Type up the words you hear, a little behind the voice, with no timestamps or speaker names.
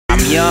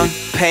I'm young,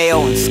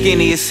 pale, and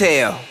skinny as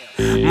hell.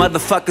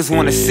 Motherfuckers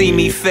wanna see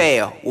me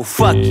fail. Well,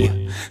 fuck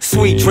you.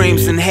 Sweet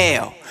dreams in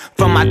hell.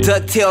 From my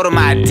ducktail to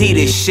my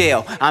Adidas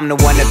shell. I'm the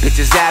one that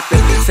bitches after.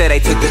 Say they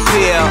took the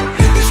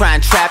pill. Try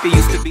and trap it,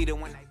 used to be the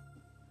one.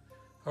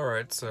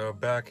 Alright, so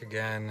back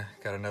again.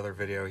 Got another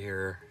video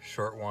here.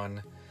 Short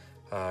one.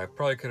 I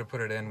probably could have put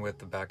it in with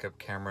the backup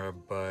camera,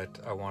 but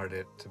I wanted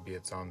it to be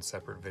its own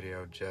separate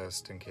video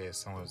just in case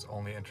someone was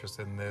only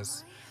interested in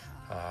this.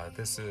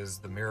 This is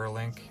the mirror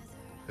link.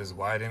 This is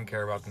why I didn't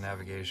care about the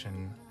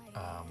navigation.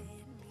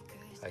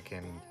 I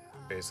can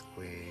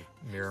basically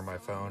mirror my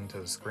phone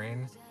to the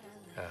screen,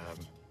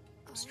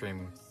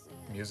 stream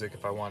music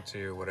if I want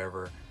to,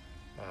 whatever.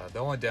 The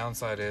only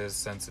downside is,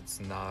 since it's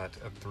not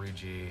a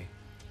 3G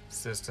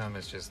system,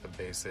 it's just the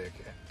basic,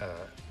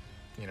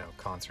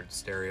 concert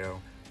stereo.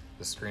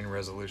 The screen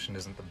resolution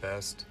isn't the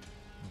best,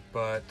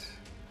 but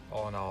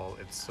all in all,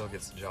 it still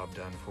gets the job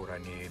done for what I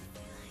need.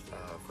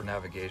 For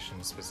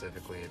navigation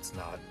specifically, it's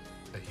not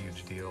a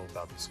huge deal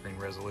about the screen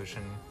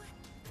resolution.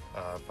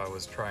 If I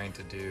was trying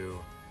to do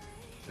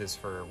this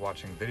for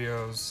watching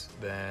videos,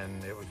 then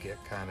it would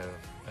get kind of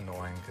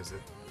annoying because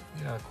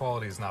the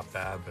quality is not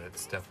bad, but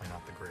it's definitely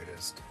not the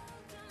greatest.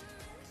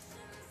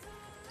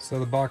 So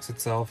the box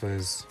itself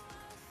is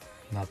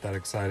not that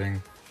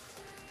exciting.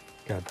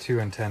 Got two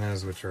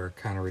antennas, which are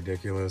kind of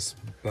ridiculous,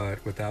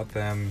 but without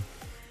them,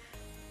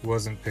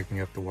 wasn't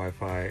picking up the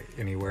Wi-Fi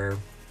anywhere.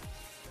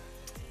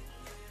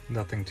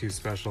 Nothing too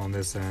special on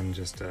this end,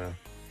 just a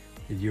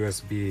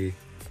USB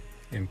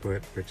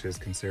input, which is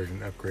considered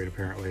an upgrade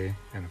apparently,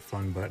 and a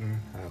fun button.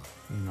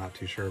 I'm not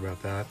too sure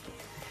about that.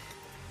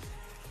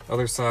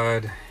 Other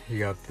side, you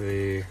got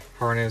the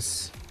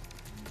harness,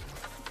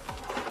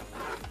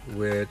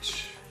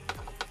 which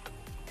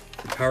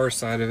the power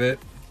side of it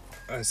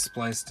I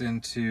spliced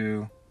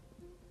into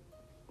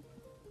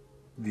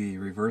the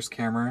reverse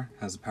camera,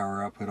 has a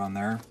power output on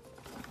there.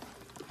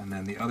 And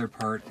then the other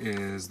part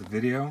is the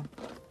video,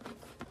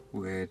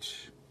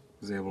 which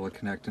is able to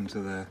connect into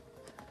the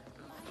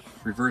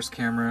reverse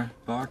camera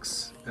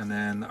box, and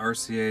then the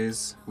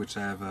RCA's, which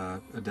I have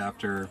a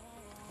adapter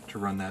to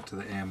run that to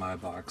the AMI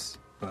box.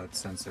 But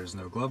since there's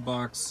no glove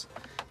box,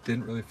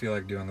 didn't really feel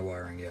like doing the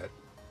wiring yet.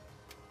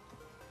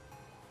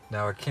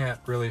 Now I can't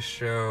really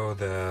show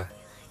the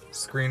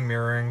screen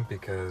mirroring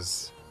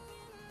because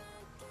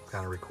I'm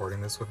kind of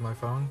recording this with my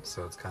phone,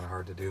 so it's kind of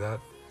hard to do that.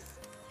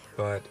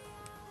 But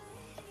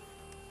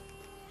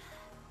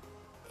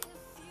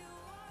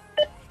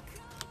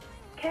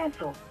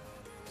cancel.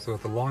 So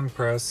with the long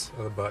press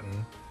of the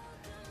button,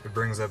 it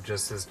brings up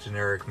just this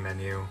generic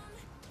menu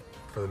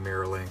for the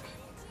mirror link.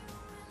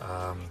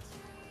 I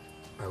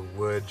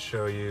would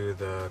show you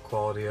the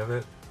quality of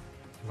it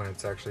when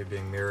it's actually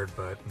being mirrored,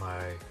 but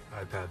my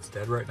iPad's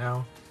dead right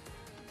now.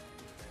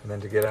 And then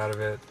to get out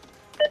of it,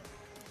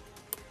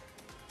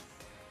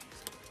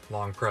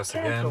 long press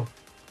again,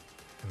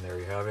 and there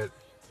you have it.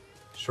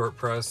 Short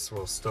press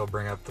will still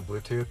bring up the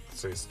Bluetooth,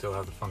 so you still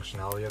have the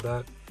functionality of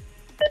that.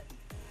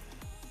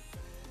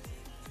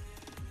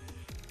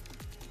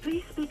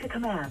 Please speak a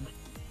command.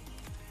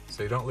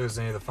 So you don't lose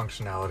any of the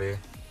functionality.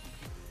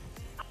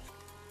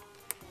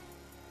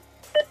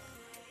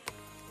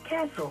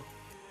 Cancel.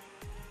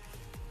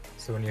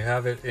 So when you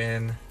have it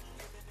in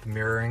the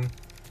mirroring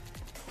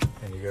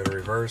and you go to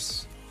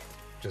reverse,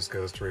 it just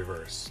goes to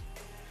reverse.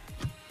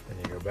 Then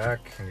you go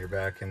back and you're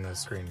back in the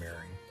screen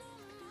mirroring.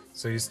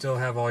 So you still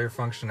have all your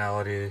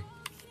functionality.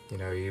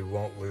 You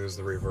won't lose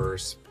the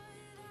reverse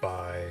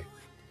by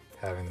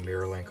having the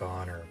mirror link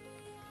on or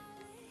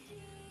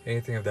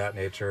anything of that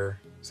nature.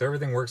 So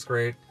everything works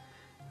great.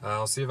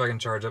 I'll see if I can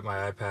charge up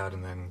my iPad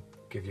and then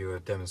give you a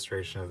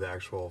demonstration of the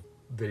actual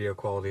video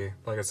quality.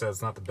 Like I said,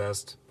 it's not the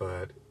best,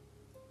 but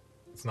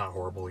it's not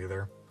horrible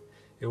either.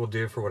 It will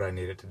do for what I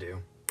need it to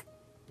do.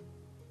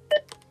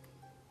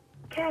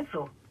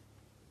 Cancel.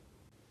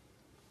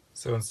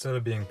 So instead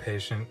of being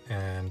patient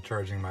and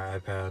charging my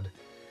iPad,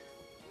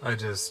 I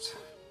just,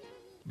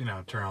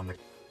 turn on the,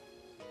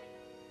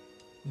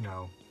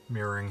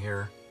 mirroring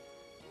here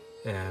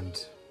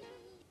and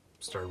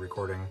start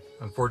recording.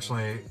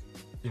 Unfortunately,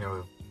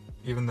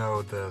 even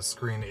though the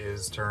screen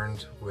is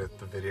turned with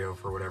the video,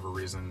 for whatever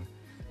reason,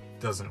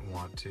 doesn't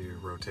want to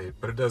rotate,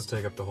 but it does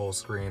take up the whole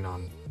screen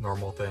on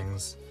normal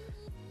things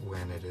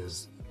when it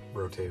is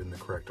rotated in the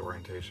correct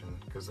orientation,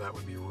 because that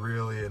would be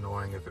really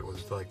annoying if it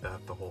was like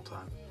that the whole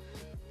time.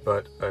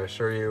 But I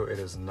assure you, it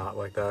is not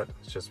like that.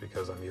 It's just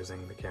because I'm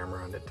using the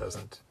camera and it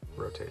doesn't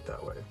rotate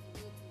that way.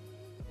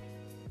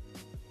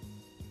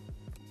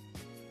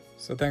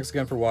 So thanks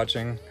again for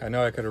watching. I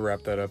know I could have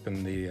wrapped that up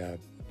in the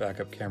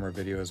backup camera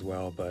video as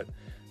well, but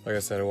like I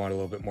said, I wanted a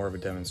little bit more of a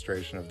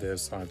demonstration of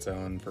this on its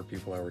own for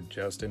people that were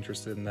just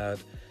interested in that.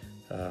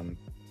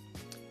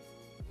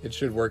 It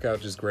should work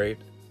out just great.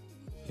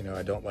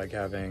 I don't like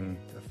having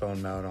a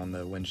phone mount on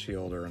the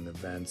windshield or in the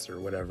vents or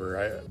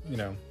whatever.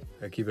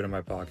 I keep it in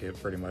my pocket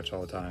pretty much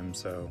all the time,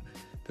 so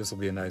this will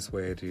be a nice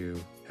way to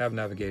have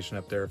navigation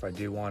up there if I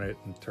do want it,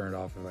 and turn it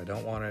off if I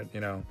don't want it.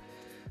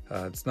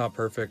 It's not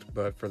perfect,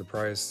 but for the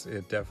price,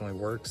 it definitely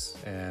works,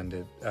 and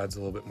it adds a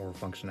little bit more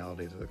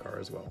functionality to the car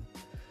as well.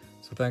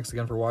 So thanks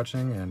again for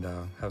watching, and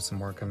have some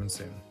more coming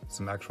soon.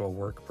 Some actual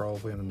work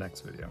probably in the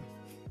next video.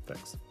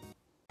 Thanks.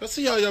 Let's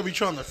see how y'all be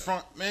trying to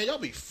front, man. Y'all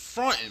be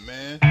fronting,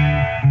 man.